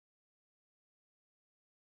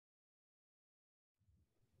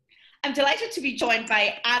I'm delighted to be joined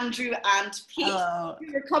by Andrew and Pete. Hello.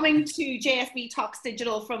 We're coming to JSB Talks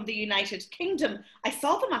Digital from the United Kingdom. I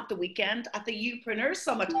saw them at the weekend at the Youpreneur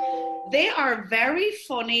Summit. They are very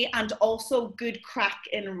funny and also good crack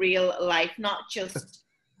in real life, not just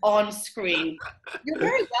on screen. You're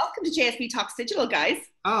very welcome to JSB Talks Digital, guys.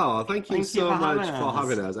 Oh, thank you so much for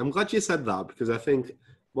having us. I'm glad you said that because I think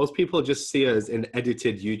most people just see us in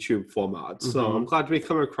edited YouTube format. So I'm glad we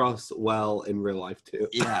come across well in real life too.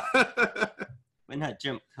 Yeah. We're not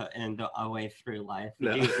jump cutting our way through life.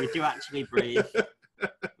 We do actually breathe.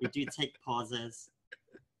 We do take pauses.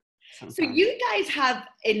 Sometimes. So you guys have,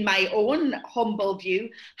 in my own humble view,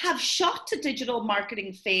 have shot to digital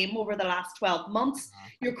marketing fame over the last 12 months.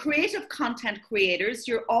 You're creative content creators,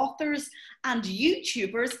 you're authors and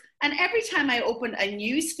YouTubers, and every time I open a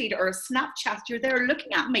newsfeed or a Snapchat, you're there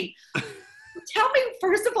looking at me. Tell me,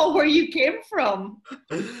 first of all, where you came from.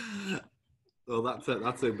 Well, that's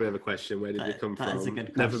a bit of a question. Where did we come from? That is a good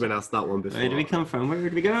question. Never been asked that one before. Where did we come from? Where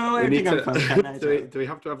did we go? Where did we come from? Do we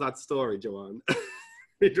have to have that story, Joanne?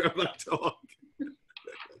 We drove that talk.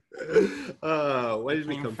 Where did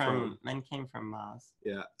we come from? Men came from Mars.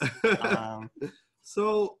 Yeah.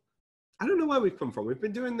 So, I don't know where we've come from. We've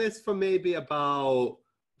been doing this for maybe about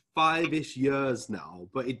 5-ish years now,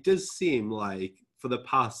 but it does seem like for the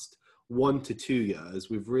past 1 to 2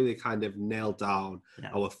 years, we've really kind of nailed down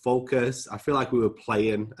our focus. I feel like we were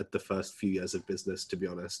playing at the first few years of business, to be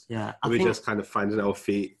honest. Yeah. We were just kind of finding our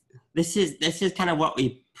feet. This is kind of what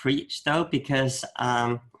we preach though, because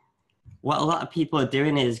what a lot of people are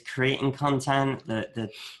doing is creating content, they're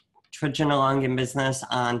trudging along in business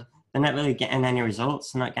and they're not really getting any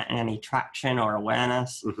results, they're not getting any traction or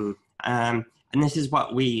awareness. And this is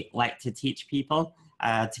what we like to teach people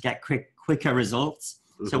to get quicker results.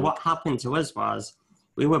 So what happened to us was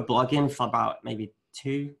we were blogging for about maybe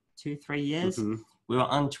 3 years. We were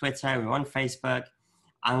on Twitter, we were on Facebook,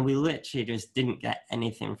 and we literally just didn't get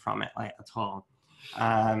anything from it, like, at all.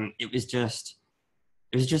 It was just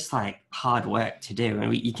like hard work to do,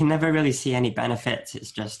 and you can never really see any benefits.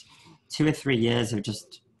 It's just 2 or 3 years of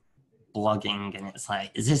just blogging, and it's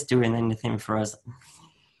like, is this doing anything for us?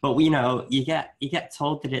 But you get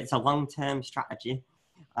told that it's a long-term strategy,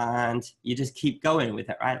 and you just keep going with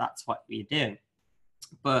it, right? That's what we do.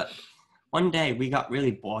 But one day we got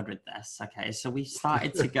really bored with this. Okay, so we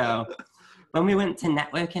started to go. When we went to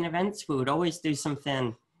networking events, we would always do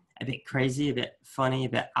something a bit crazy, a bit funny, a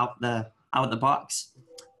bit out the box.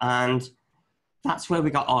 And that's where we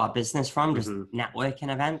got all our business from, just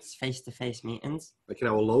networking events, face-to-face meetings. Like in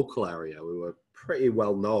our local area, we were pretty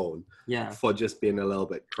well known for just being a little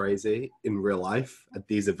bit crazy in real life at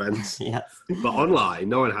these events. Yes. But online,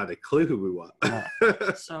 no one had a clue who we were.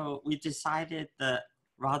 So we decided that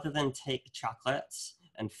rather than take chocolates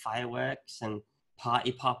and fireworks and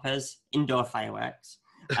party poppers, indoor fireworks,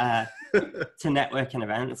 to networking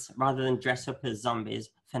events, rather than dress up as zombies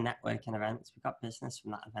for networking events. We got business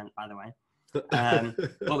from that event, by the way.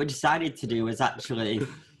 What we decided to do was actually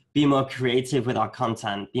be more creative with our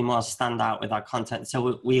content, be more standout with our content.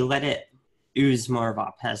 So we let it ooze more of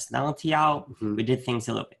our personality out. We did things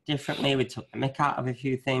a little bit differently. We took the mick out of a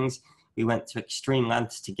few things. We went to extreme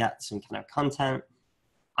lengths to get some kind of content.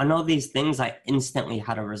 And all these things instantly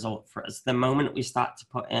had a result for us. The moment we start to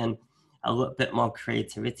put in a little bit more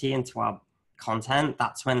creativity into our content,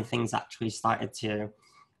 that's when things actually started to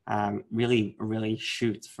really, really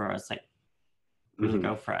shoot for us. Like, really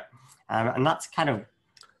go for it. And that's kind of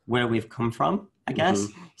where we've come from, I guess.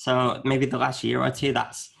 So maybe the last year or two,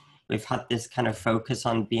 we've had this kind of focus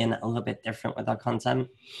on being a little bit different with our content.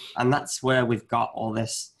 And that's where we've got all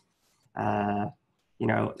this, authority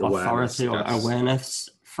or awareness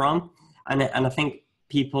from. And I think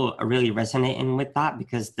people are really resonating with that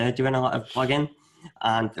because they're doing a lot of blogging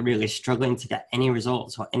and they're really struggling to get any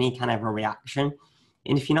results or any kind of a reaction.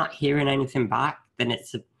 And if you're not hearing anything back, then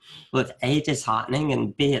it's A, disheartening,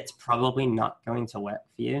 and B, it's probably not going to work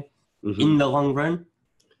for you in the long run.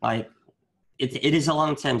 Like, it is a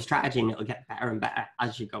long-term strategy and it'll get better and better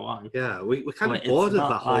as you go on. Yeah, we're kind of bored of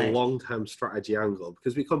that whole long-term strategy angle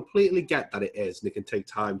because we completely get that it is, and it can take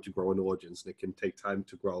time to grow an audience and it can take time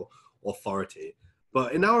to grow authority.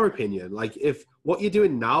 But in our opinion, like, if what you're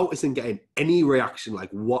doing now isn't getting any reaction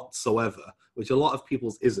like whatsoever, which a lot of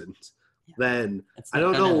people's isn't, then I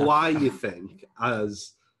don't know why you think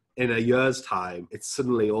as in a year's time, it's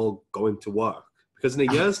suddenly all going to work. Because in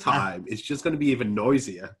a year's time, it's just going to be even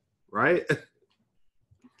noisier, right?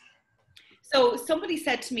 So somebody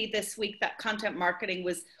said to me this week that content marketing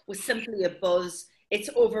was simply a buzz. It's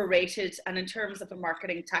overrated. And in terms of a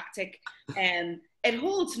marketing tactic, it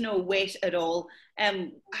holds no weight at all.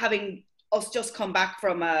 Having us just come back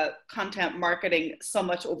from a content marketing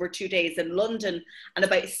summit over 2 days in London, and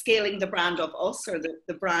about scaling the brand of us, or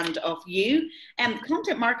the brand of you. And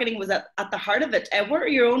content marketing was at the heart of it. What are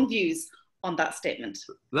your own views on that statement?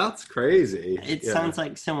 That's crazy. It sounds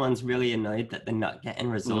like someone's really annoyed that they're not getting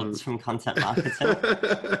results from content marketing,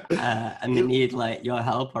 and they need like your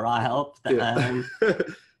help or our help.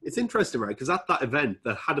 It's interesting, right? Because at that event,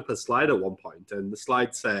 they had up a slide at one point, and the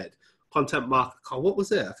slide said, content marketing, what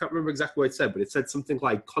was it? I can't remember exactly what it said, but it said something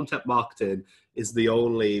like content marketing is the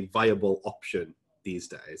only viable option these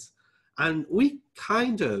days. And we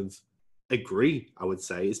kind of agree, I would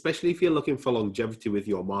say, especially if you're looking for longevity with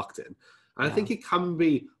your marketing. And I think it can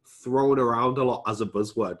be thrown around a lot as a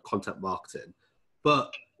buzzword, content marketing.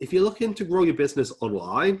 But if you're looking to grow your business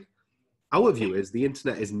online, our view is the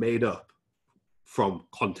internet is made up from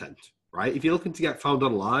content. Right? If you're looking to get found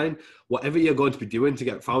online, whatever you're going to be doing to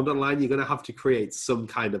get found online, you're going to have to create some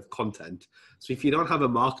kind of content. So if you don't have a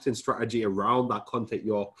marketing strategy around that content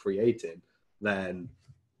you're creating, then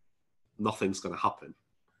nothing's going to happen.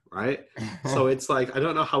 Right? So it's like, I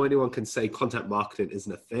don't know how anyone can say content marketing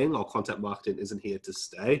isn't a thing or content marketing isn't here to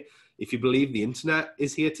stay. If you believe the internet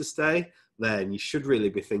is here to stay, then you should really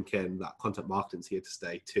be thinking that content marketing's here to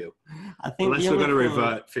stay too. I think unless we're going to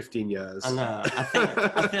revert 15 years. I know.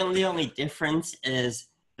 I think the only difference is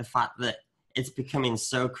the fact that it's becoming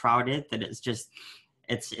so crowded that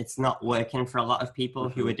it's not working for a lot of people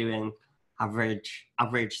who are doing average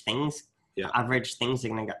things. Yeah. Average things are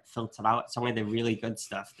going to get filtered out. It's only the really good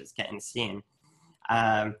stuff that's getting seen.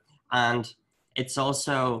 And it's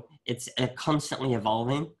constantly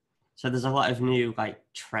evolving. So there's a lot of new like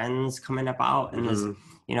trends coming about, and there's,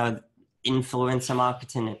 influencer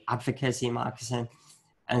marketing and advocacy marketing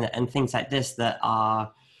and things like this that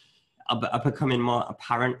are becoming more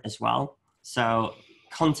apparent as well. So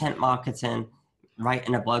content marketing,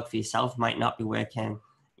 writing a blog for yourself might not be working,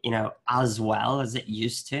 as well as it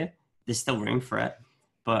used to. There's still room for it,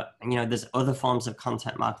 but there's other forms of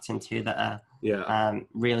content marketing too that are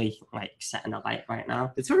really like setting a light right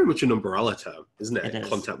now. It's very much an umbrella term, isn't it? It is.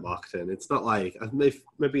 Content marketing. It's not like,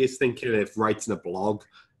 maybe it's thinking if writing a blog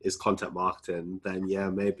is content marketing, then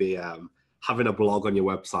maybe having a blog on your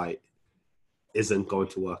website isn't going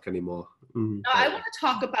to work anymore. Now, I want to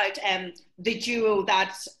talk about the duo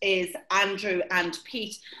that is Andrew and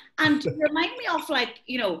Pete, and remind me of like,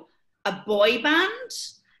 a boy band,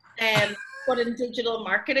 but in digital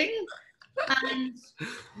marketing. And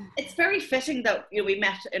it's very fitting that we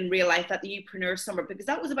met in real life at the Youpreneur Summer, because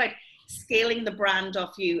that was about scaling the brand of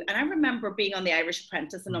you. And I remember being on the Irish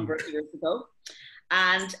Apprentice a number of years ago,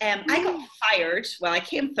 and I got fired. Well, I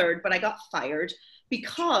came third, but I got fired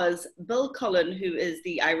because Bill Cullen, who is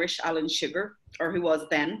the Irish Alan Sugar, or who was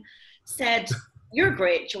then, said, "You're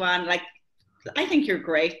great, Joanne. Like, I think you're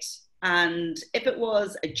great. And if it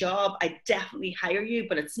was a job, I'd definitely hire you,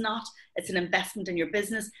 but it's not. It's an investment in your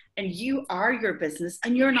business, and you are your business,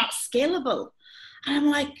 and you're not scalable." And I'm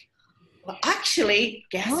like, well, actually,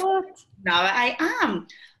 guess what? Now I am.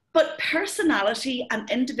 But personality and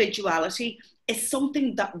individuality is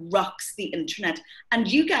something that rocks the internet,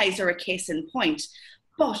 and you guys are a case in point.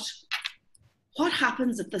 But what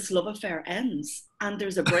happens if this love affair ends and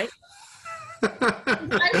there's a break?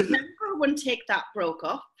 I remember when Take That broke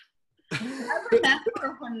up. I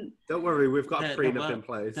remember when... Don't worry, we've got a prenup in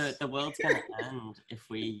place. The world's going to end if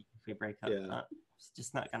we break up. Yeah. It's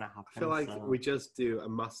just not going to happen. I feel like we just do a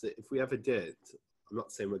massive... If we ever did, I'm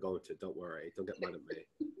not saying we're going to, don't worry, don't get mad at me.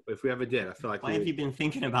 But if we ever did, I feel like... Why have you been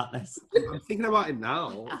thinking about this? I'm thinking about it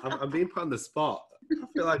now. I'm being put on the spot. I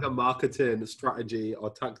feel like a marketing strategy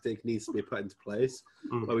or tactic needs to be put into place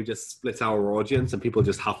where we just split our audience and people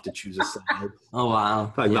just have to choose a side. Oh,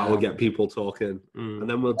 wow. Like that will get people talking. And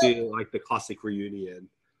then we'll do like the classic reunion.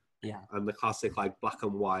 Yeah. And the classic like black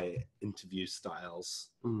and white interview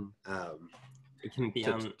styles. It can be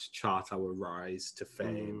to chart our rise to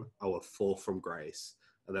fame, our fall from grace,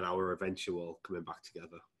 and then our eventual coming back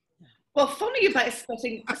together. Well, funny about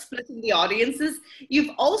splitting the audiences, you've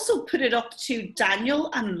also put it up to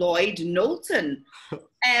Daniel and Lloyd Knowlton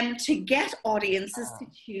to get audiences to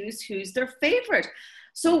choose who's their favourite.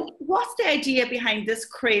 So what's the idea behind this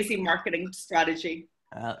crazy marketing strategy?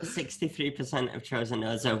 63% have chosen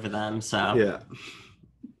us over them, so... Yeah.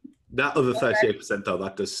 That other 38% though,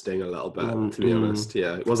 that does sting a little bit, to be honest.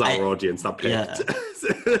 Yeah, it was our audience that picked. Yeah.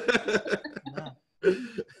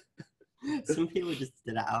 Some people just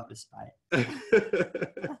did it out of spite.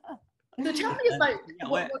 So tell me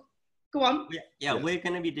about go on. We're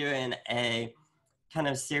going to be doing a kind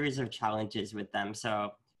of series of challenges with them.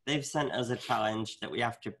 So they've sent us a challenge that we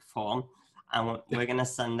have to perform, and we're going to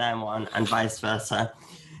send them one, and vice versa.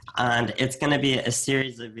 And it's going to be a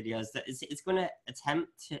series of videos that it's going to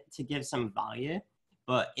attempt to give some value,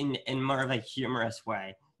 but in more of a humorous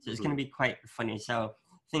way. So it's going to be quite funny. So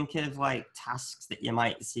think of like tasks that you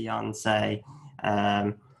might see on, say,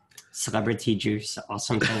 Celebrity Juice or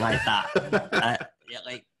something like that.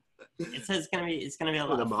 Like it's going to be a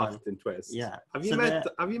lot of fun. Marketing twist. Yeah. Have you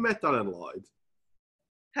met Dan and Lloyd?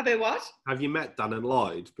 Have I what? Have you met Dan and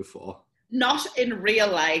Lloyd before? Not in real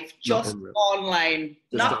life, just online.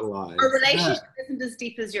 Just online. Our relationship isn't as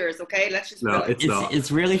deep as yours, okay? Let's just no, it's not. It's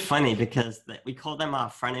really funny because we call them our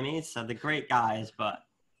frenemies, so they're great guys, but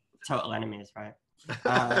total enemies, right?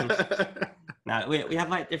 Now we have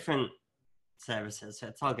like different services, so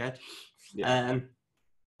it's all good. Yeah.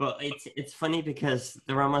 But it's funny because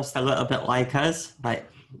they're almost a little bit like us, like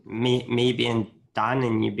me being Dan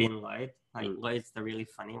and you being Lloyd. Like Lloyd's the really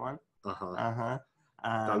funny one.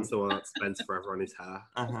 Dan's the one that spends forever on his hair.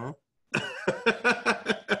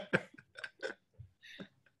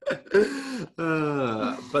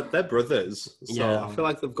 But they're brothers, so I feel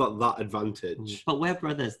like they've got that advantage. But we're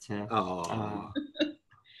brothers too.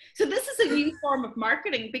 So this is a new form of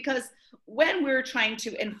marketing, because when we're trying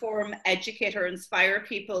to inform, educate, or inspire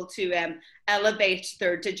people to elevate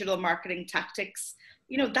their digital marketing tactics,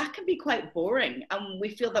 you know, that can be quite boring. And we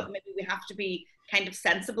feel that maybe we have to be kind of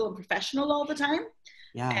sensible and professional all the time.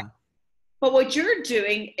 Yeah. But what you're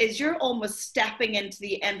doing is you're almost stepping into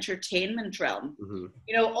the entertainment realm.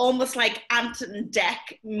 You know, almost like Anton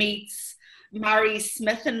Deck meets Mary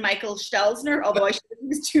Smith and Michael Stelzner, although I should have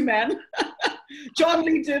used two men. John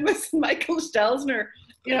Lee Dumas and Michael Stelzner.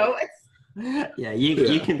 You know, it's... Yeah,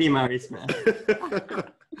 you can be Mary Smith.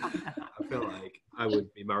 I feel like I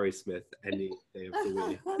would be Mary Smith any day of the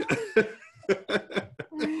week.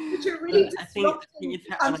 But you're really disrupting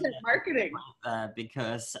content marketing.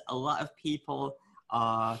 Because a lot of people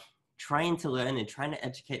are trying to learn and trying to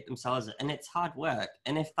educate themselves, and it's hard work.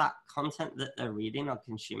 And if that content that they're reading or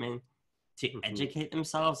consuming to educate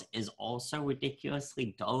themselves is also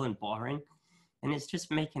ridiculously dull and boring, and it's just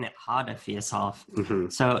making it harder for yourself.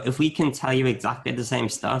 So if we can tell you exactly the same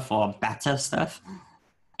stuff or better stuff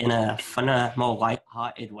in a funner, more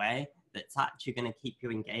light-hearted way that's actually going to keep you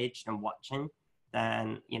engaged and watching,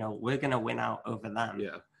 then, you know, we're going to win out over them.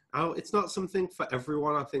 Yeah. Oh, it's not something for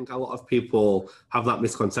everyone. I think a lot of people have that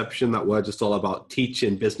misconception that we're just all about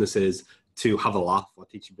teaching businesses to have a laugh or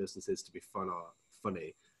teaching businesses to be fun or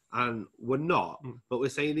funny. And we're not, but we're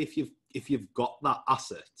saying if you've got that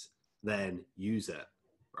asset, then use it,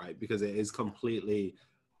 right? Because it is completely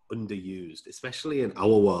underused, especially in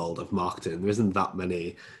our world of marketing. There isn't that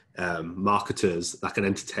many marketers that can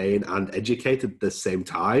entertain and educate at the same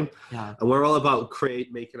time. And we're all about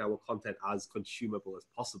making our content as consumable as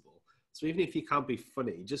possible. So even if you can't be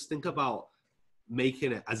funny, just think about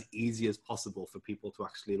making it as easy as possible for people to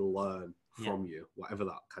actually learn from you, whatever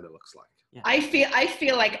that kind of looks like. I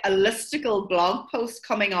feel like a listicle blog post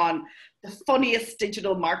coming on the funniest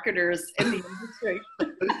digital marketers in the industry.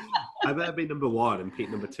 I better be number one and Pete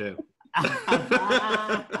number two.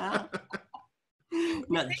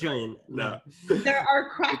 Not join. No. There are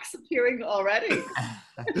cracks appearing already.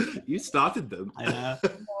 You started them. I know.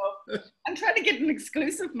 I'm trying to get an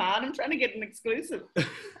exclusive, man. I'm trying to get an exclusive.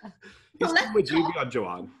 Whose team would you be on,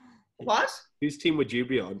 Joanne? What? Whose team would you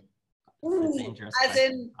be on? Ooh, as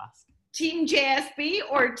in Team JSB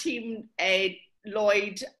or Team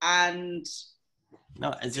Lloyd and...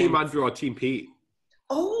 No, as Team in... Andrew or Team Pete?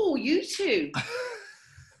 Oh, you two.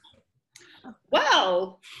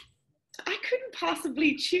 Well, I couldn't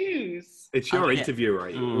possibly choose. It's your interview,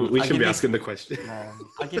 right? We shouldn't be asking the question.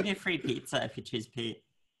 I'll give you a free pizza if you choose Pete.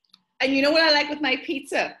 And you know what I like with my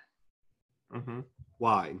pizza?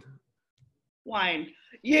 Wine. Wine.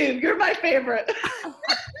 You're my favorite.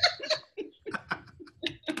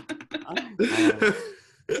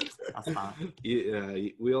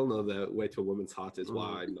 We all know the way to a woman's heart is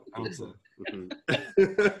wine, not pizza.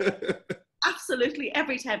 Absolutely,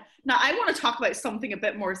 every time. Now, I want to talk about something a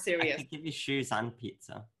bit more serious. I could give you shoes and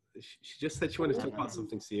pizza. She just said she wanted to talk about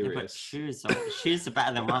something serious. Yeah, but shoes are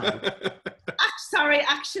better than wine. Sorry,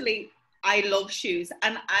 actually, I love shoes,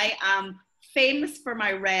 and I am famous for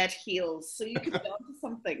my red heels, so you could be onto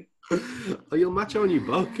something. Oh, you'll match our new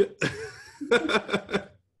book.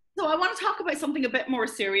 So I want to talk about something a bit more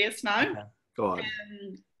serious now. Okay. Go on.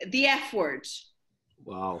 The F word.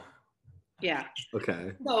 Wow. Yeah.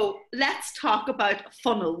 Okay. So let's talk about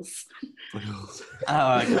funnels. Funnels.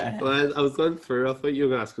 Oh, okay. Well, I was going through. I thought you were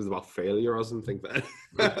going to ask us about failure or something. Then.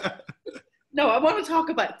 No, I want to talk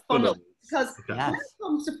about funnels because Yes. when it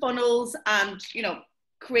comes to funnels and, you know,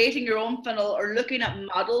 creating your own funnel or looking at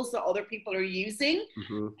models that other people are using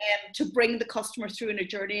to bring the customer through in a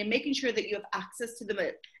journey and making sure that you have access to them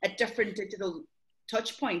at different digital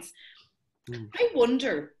touch points. I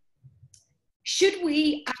wonder, should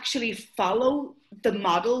we actually follow the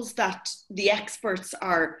models that the experts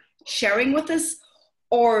are sharing with us,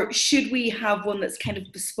 or should we have one that's kind of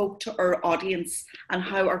bespoke to our audience and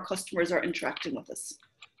how our customers are interacting with us?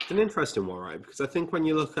 It's an interesting one, right? Because I think when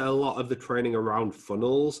you look at a lot of the training around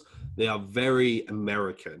funnels, they are very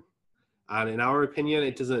American. And in our opinion,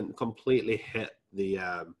 it doesn't completely hit the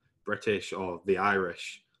British or the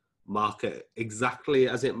Irish market exactly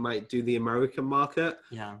as it might do the American market.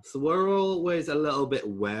 Yeah. So we're always a little bit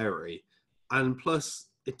wary. And plus,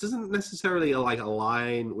 it doesn't necessarily like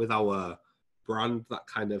align with our brand, that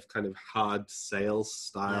kind of hard sales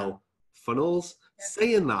style funnels. Yeah.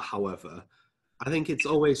 Saying that, however, I think it's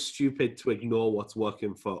always stupid to ignore what's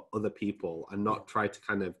working for other people and not try to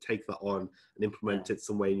kind of take that on and implement it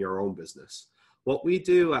some way in your own business. What we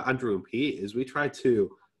do at Andrew and Pete is we try to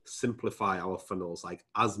simplify our funnels like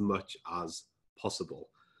as much as possible.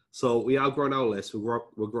 So we are growing our list, we're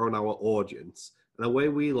growing our audience. And the way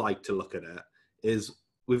we like to look at it is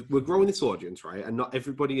we're growing this audience, right? And not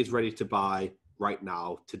everybody is ready to buy right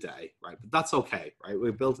now, today, right? But that's okay, right?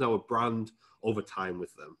 We're building our brand over time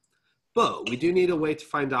with them. But we do need a way to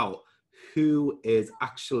find out who is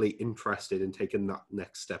actually interested in taking that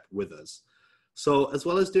next step with us. So as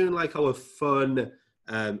well as doing like our fun,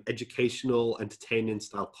 educational, entertaining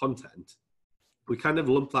style content, we kind of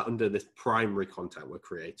lump that under this primary content we're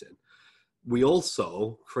creating. We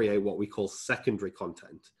also create what we call secondary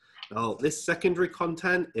content. Now, this secondary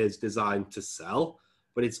content is designed to sell,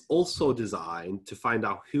 but it's also designed to find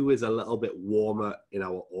out who is a little bit warmer in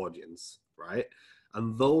our audience, right?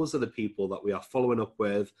 And those are the people that we are following up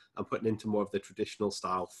with and putting into more of the traditional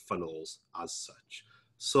style funnels as such.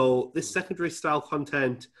 So this secondary style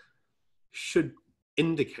content should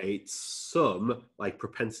indicate some like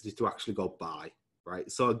propensity to actually go buy, right?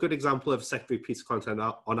 So a good example of a secondary piece of content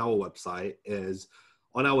on our website is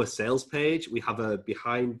on our sales page, we have a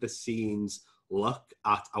behind the scenes look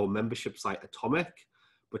at our membership site Atomic.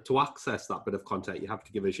 But to access that bit of content, you have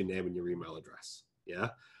to give us your name and your email address. Yeah.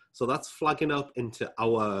 So that's flagging up into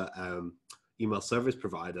our email service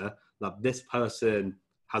provider that this person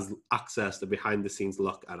has accessed the behind the scenes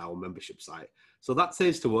look at our membership site. So that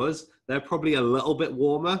says to us, they're probably a little bit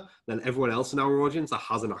warmer than everyone else in our audience that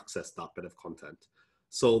hasn't accessed that bit of content.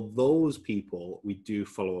 So those people we do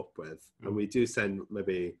follow up with, and we do send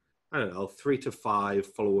maybe, 3 to 5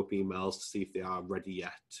 follow-up emails to see if they are ready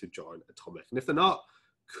yet to join Atomic. And if they're not,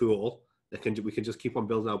 cool. We can just keep on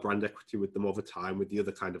building our brand equity with them over time with the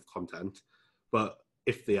other kind of content. But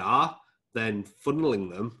if they are, then funneling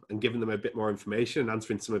them and giving them a bit more information and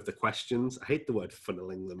answering some of the questions. I hate the word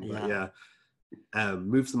funneling them, but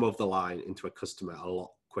moves them over the line into a customer a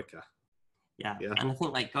lot quicker. Yeah. And I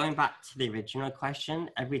think like going back to the original question,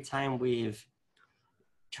 every time we've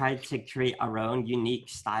tried to create our own unique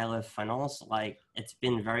style of funnels, like it's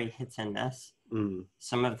been very hit and miss.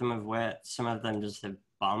 Some of them have worked, some of them just have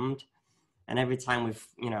bombed. And every time we've,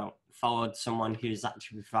 followed someone who's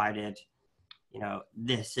actually provided,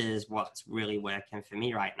 this is what's really working for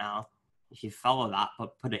me right now. If you follow that,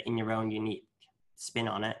 but put it in your own unique spin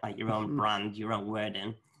on it, like your own brand, your own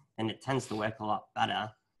wording, then it tends to work a lot better.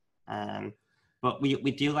 But we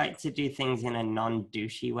do like to do things in a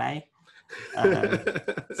non-douchey way.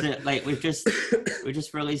 So like we've just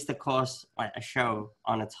released a course, like a show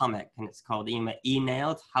on Atomic, and it's called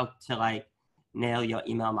E-Nailed, how to like nail your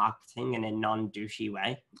email marketing in a non-douchey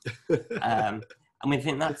way. And we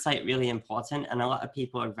think that's like really important. And a lot of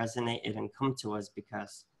people have resonated and come to us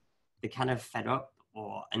because they're kind of fed up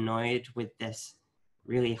or annoyed with this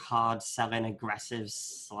really hard selling, aggressive,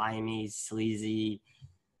 slimy, sleazy,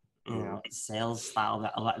 sales style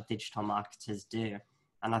that a lot of digital marketers do.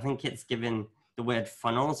 And I think it's given the word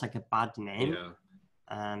funnels like a bad name.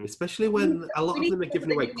 Especially when a lot of them are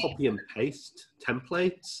giving away copy and paste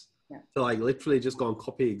templates. So like literally just go and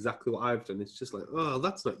copy exactly what I've done. It's just like, oh,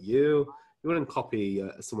 that's not you. You wouldn't copy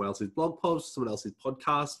someone else's blog post, someone else's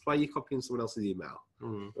podcast. Why are you copying someone else's email?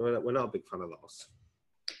 We're not a big fan of those.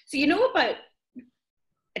 So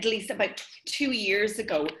at least about 2 years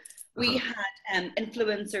ago, we had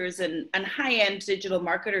influencers and high-end digital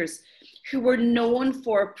marketers who were known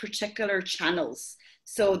for particular channels.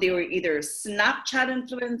 So they were either Snapchat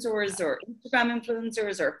influencers or Instagram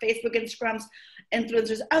influencers or Facebook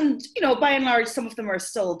influencers. And, by and large, some of them are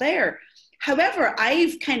still there. However,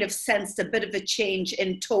 I've kind of sensed a bit of a change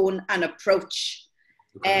in tone and approach.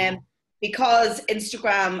 because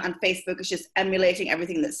Instagram and Facebook is just emulating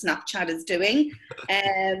everything that Snapchat is doing.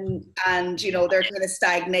 And, you know, they're kind of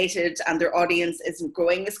stagnated and their audience isn't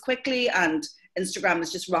growing as quickly and Instagram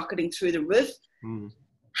is just rocketing through the roof.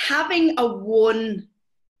 Having a one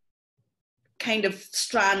kind of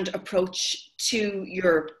strand approach to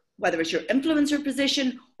your, whether it's your influencer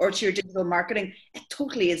position or to your digital marketing, it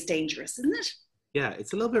totally is dangerous, isn't it? Yeah,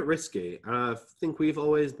 it's a little bit risky. And I think we've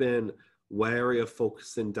always been wary of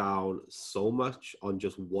focusing down so much on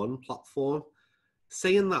just one platform.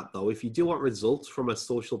 Saying that though, if you do want results from a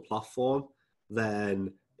social platform,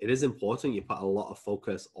 then it is important you put a lot of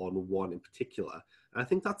focus on one in particular. And I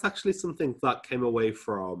think that's actually something that came away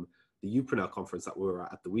from the Upreneur conference that we were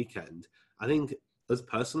at the weekend. I think us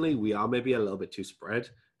personally, we are maybe a little bit too spread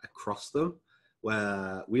across them,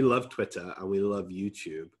 where we love Twitter and we love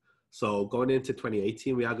YouTube. So going into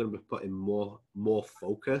 2018, we are going to be putting more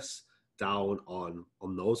focus down on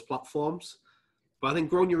those platforms. But I think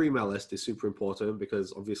growing your email list is super important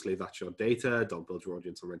because obviously that's your data. Don't build your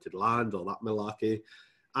audience on rented land or that malarkey.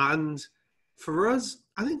 And for us,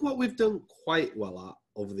 I think what we've done quite well at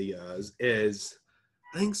over the years is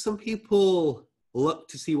I think some people look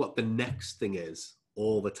to see what the next thing is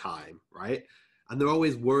all the time, right? And they're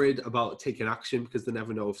always worried about taking action because they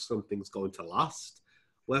never know if something's going to last.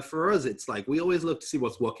 Where for us, it's like we always look to see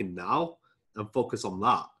what's working now and focus on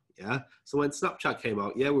that. Yeah. So when Snapchat came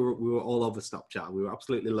out, yeah, we were all over Snapchat. And we were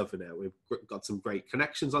absolutely loving it. We've got some great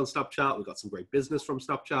connections on Snapchat. We've got some great business from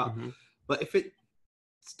Snapchat. But if it's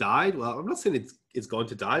died, well, I'm not saying it's going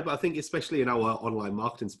to die, but I think especially in our online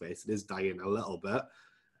marketing space, it is dying a little bit.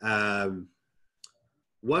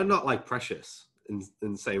 We're not like precious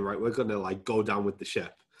in saying, right, we're going to like go down with the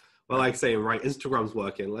ship. We're like saying, right, Instagram's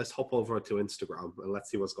working. Let's hop over to Instagram and let's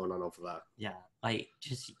see what's going on over there. Yeah, like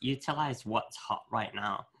just utilize what's hot right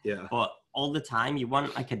now. Yeah. But all the time, you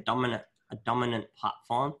want like a dominant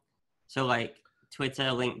platform. So like Twitter,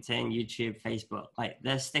 LinkedIn, YouTube, Facebook, like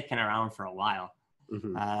they're sticking around for a while.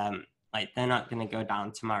 Like they're not going to go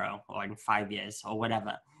down tomorrow or in 5 years or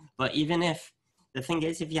whatever. But even if the thing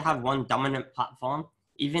is, if you have one dominant platform,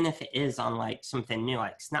 even if it is on like something new,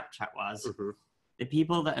 like Snapchat was, the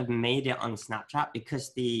people that have made it on Snapchat,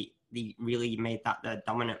 because they really made that their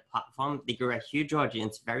dominant platform, they grew a huge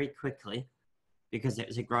audience very quickly because it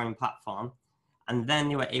was a growing platform. And then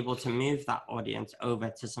they were able to move that audience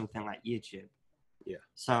over to something like YouTube. Yeah.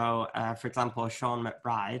 So, for example, Sean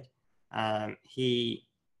McBride,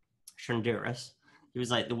 Shonduras, he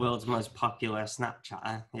was like the world's most popular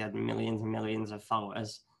Snapchatter. He had millions and millions of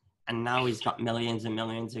followers. And now he's got millions and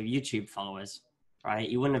millions of YouTube followers, right?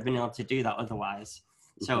 He wouldn't have been able to do that otherwise.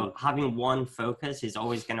 So having one focus is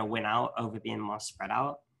always going to win out over being more spread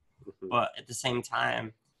out. But at the same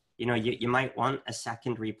time, you know, you might want a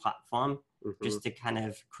secondary platform just to kind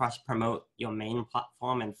of cross promote your main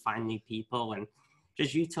platform and find new people and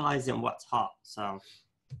just utilizing what's hot. So,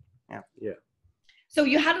 yeah. Yeah. So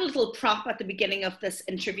you had a little prop at the beginning of this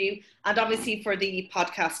interview, and obviously for the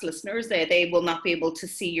podcast listeners, they will not be able to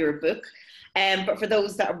see your book. But for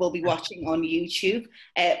those that will be watching on YouTube,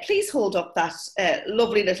 please hold up that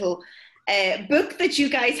lovely little book that you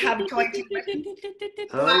guys have jointly written.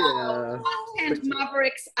 Content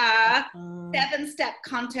Mavericks, 7-step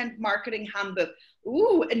content marketing handbook.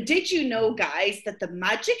 Ooh, and did you know, guys, that the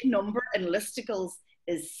magic number in listicles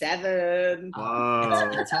is 7?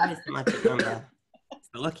 It's always the magic number. It's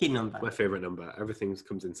the lucky number. My favorite number. Everything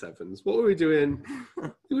comes in 7s. What were we doing?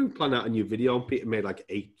 We were planning out a new video and Peter made like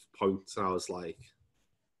 8 points. And I was like,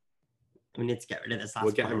 we need to get rid of this last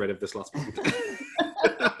We're getting rid of this last point.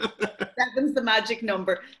 7's the magic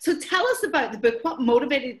number. So tell us about the book. What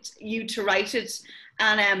motivated you to write it?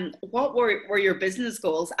 And what were your business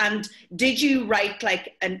goals? And did you write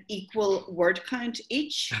like an equal word count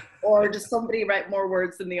each? Or does somebody write more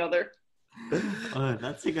words than the other? Oh,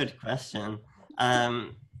 that's a good question.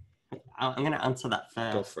 I'm going to answer that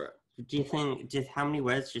first. Go for it. How many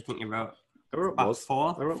words do you think you wrote? I wrote About most.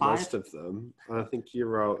 4, I wrote 5? most of them. I think he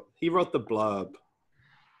wrote the blurb.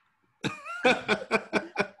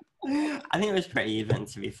 I think it was pretty even,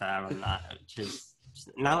 to be fair, on that. Which is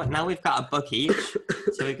now we've got a book each.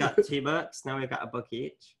 So we've got 2 books. Now we've got a book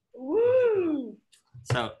each. Woo!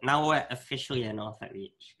 So now we're officially an author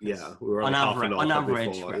each. Yeah, we were on average.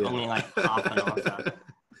 Before, we're only like half an author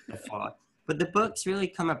before. But the books really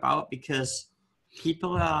come about because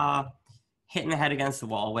people are hitting their head against the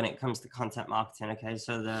wall when it comes to content marketing. Okay,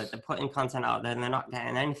 so they're putting content out there and they're not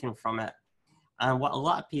getting anything from it. And what a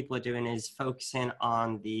lot of people are doing is focusing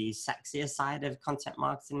on the sexier side of content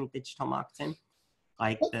marketing, digital marketing.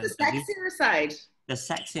 Like what's the sexier side? the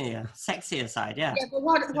sexier side, yeah. Yeah, but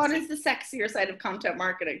what is the sexier side of content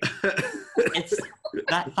marketing? It's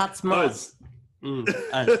that's more Us.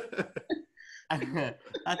 Us.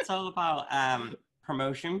 That's all about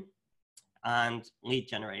promotion and lead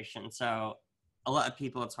generation. So a lot of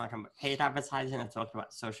people are talking about paid advertising, they're talking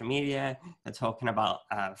about social media, they're talking about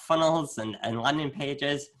funnels and landing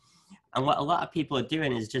pages. And what a lot of people are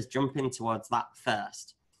doing is just jumping towards that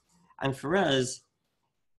first. And for us,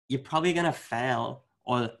 you're probably going to fail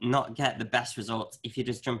or not get the best results if you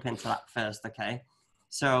just jump into that first, okay?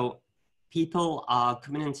 So people are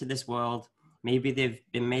coming into this world, maybe they've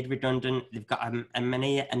been made redundant, they've got an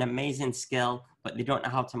amazing skill, but they don't know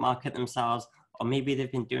how to market themselves, or maybe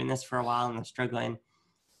they've been doing this for a while and they're struggling.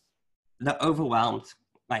 They're overwhelmed.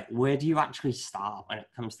 Like, where do you actually start when it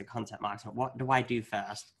comes to content marketing? What do I do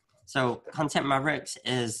first? So Content Mavericks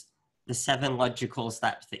is the 7 logical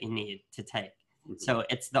steps that you need to take. So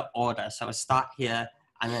it's the order. So start here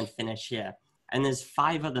and then finish here. And there's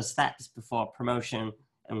 5 other steps before promotion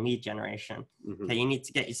and lead generation. Okay, you need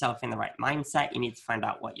to get yourself in the right mindset. You need to find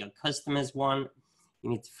out what your customers want. You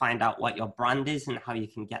need to find out what your brand is and how you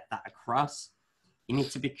can get that across. You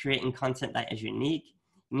need to be creating content that is unique.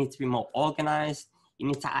 You need to be more organized. You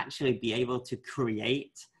need to actually be able to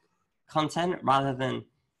create content rather than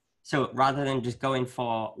just going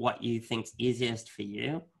for what you think's easiest for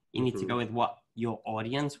you. You need to go with what your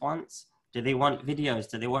audience wants. Do they want videos?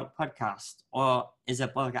 Do they want podcasts? Or is a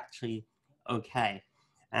blog actually okay?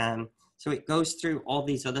 So it goes through all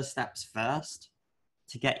these other steps first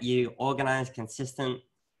to get you organized, consistent,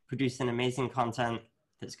 producing amazing content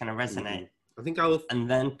that's going to resonate. I think and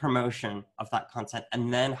then promotion of that content.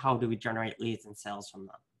 And then how do we generate leads and sales from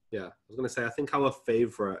that? Yeah, I was going to say, I think our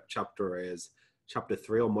favorite chapter is chapter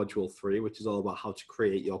 3 or module 3, which is all about how to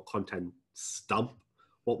create your content stump,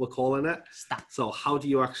 what we're calling it. So how do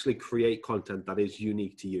you actually create content that is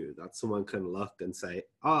unique to you, that someone can look and say,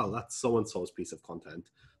 oh, that's so-and-so's piece of content.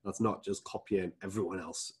 That's not just copying everyone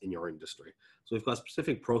else in your industry. So we've got a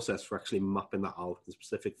specific process for actually mapping that out and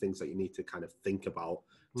specific things that you need to kind of think about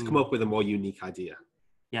to come up with a more unique idea.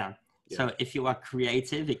 Yeah. So if you are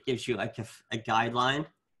creative, it gives you like a guideline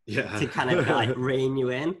to kind of like rein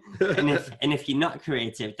you in. And if you're not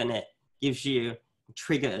creative, then it gives you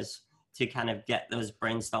triggers to kind of get those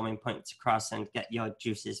brainstorming points across and get your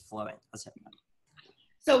juices flowing. That's it.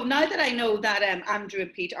 So now that I know that Andrew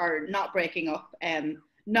and Pete are not breaking up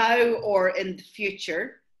now or in the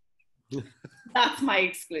future, that's my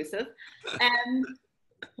exclusive.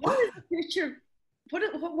 What is the future?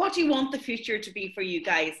 What do you want the future to be for you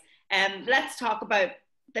guys? Let's talk about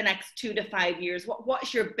the next 2 to 5 years.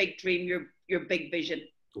 What's your big dream, your big vision?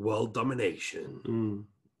 World domination.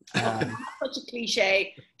 Such a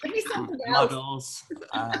cliche. Give me something models,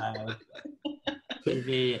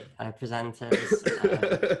 TV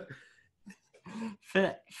presenters.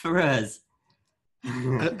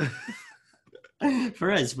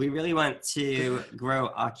 For us, we really want to grow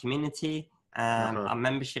our community, our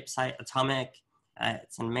membership site, Atomic.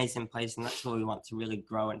 It's an amazing place, and that's what we want to really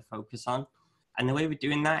grow and focus on. And the way we're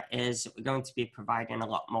doing that is we're going to be providing a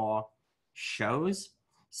lot more shows.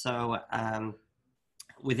 So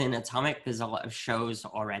within Atomic, there's a lot of shows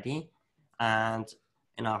already. And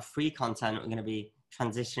in our free content, we're going to be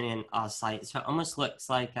transitioning our site. So it almost looks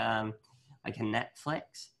like a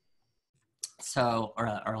Netflix. So,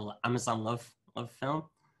 or Amazon Love Film,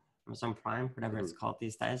 Amazon Prime, whatever it's called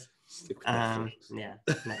these days. Yeah,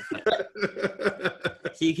 Netflix.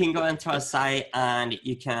 So you can go into our site and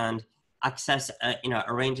you can access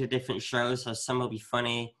a range of different shows. So some will be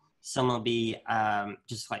funny, some will be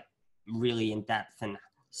just like really in depth, and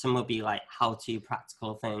some will be like how-to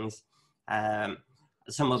practical things.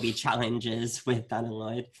 Some will be challenges with Dan and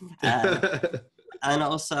Lloyd. And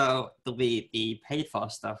also there'll be the paid for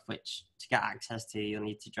stuff, which to get access to, you'll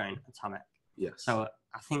need to join Atomic. Yes. So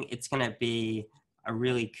I think it's going to be a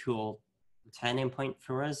really cool turning point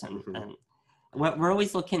for us. And we're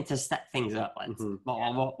always looking to step things up.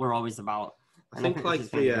 What we're always about. I think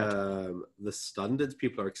like the standards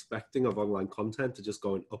people are expecting of online content are just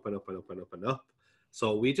going up and up and up and up and up.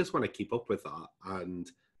 So we just want to keep up with that.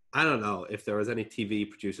 And I don't know if there is any TV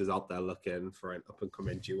producers out there looking for an up and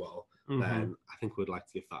coming duo, then I think we'd like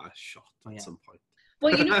to give that a shot at some point.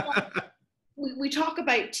 Well, you know what? we talk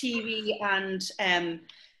about TV, and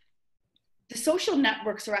the social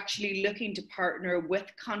networks are actually looking to partner with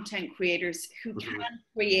content creators who can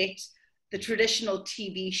create the traditional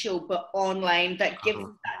TV show, but online, that gives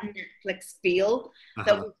that Netflix feel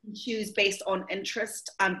that we can choose based on interest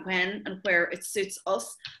and when and where it suits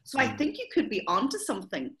us. So I think you could be onto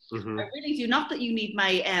something. I really do. Not that you need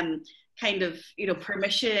my kind of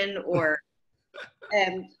permission or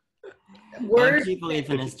What do you believe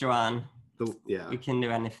in us, Joanne? Yeah. We can do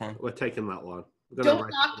anything. We're taking that one. Don't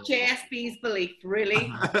knock JSB's belief,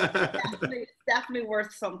 really. It's definitely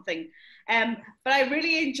worth something. But I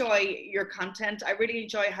really enjoy your content. I really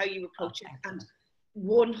enjoy how you approach it, and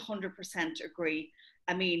 100% agree.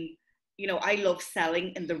 I mean, you know, I love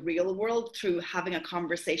selling in the real world through having a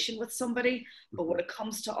conversation with somebody, but when it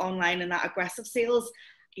comes to online and that aggressive sales,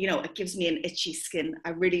 you know, it gives me an itchy skin. I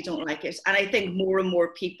really don't like it. And I think more and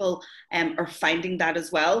more people are finding that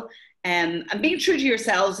as well. And being true to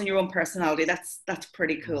yourselves and your own personality, that's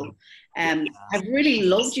pretty cool. I've really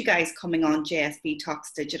loved you guys coming on JSB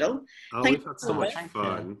Talks Digital. We've had so much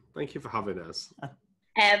fun. Thank you for having us.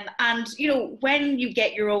 And, you know, when you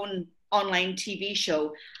get your own online TV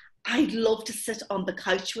show, I'd love to sit on the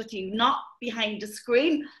couch with you, not behind the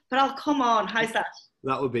screen, but I'll come on. How's that?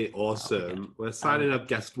 That would be awesome. We're signing up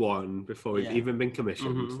guest one before we've even been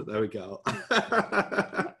commissioned. So there we go.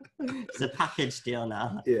 It's a package deal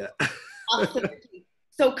now. Yeah. Absolutely.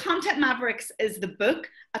 So Content Mavericks is the book.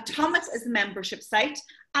 Atomic is the membership site.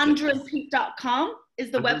 AndrewandPete.com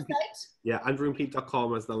is the website. Yeah,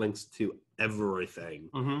 AndrewandPete.com has the links to everything.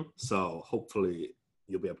 So hopefully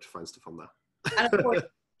you'll be able to find stuff on there. And of course,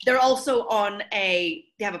 they're also on they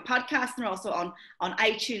have a podcast, and they're also on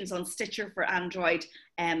iTunes, on Stitcher for Android.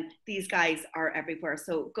 These guys are everywhere.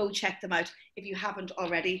 So go check them out if you haven't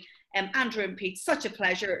already. Andrew and Pete, such a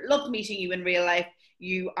pleasure. Loved meeting you in real life.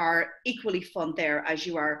 You are equally fun there as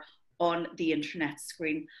you are on the internet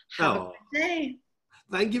screen. Have a good day.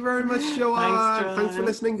 Thank you very much, Joanne. Thanks for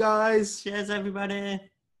listening, guys. Cheers, everybody.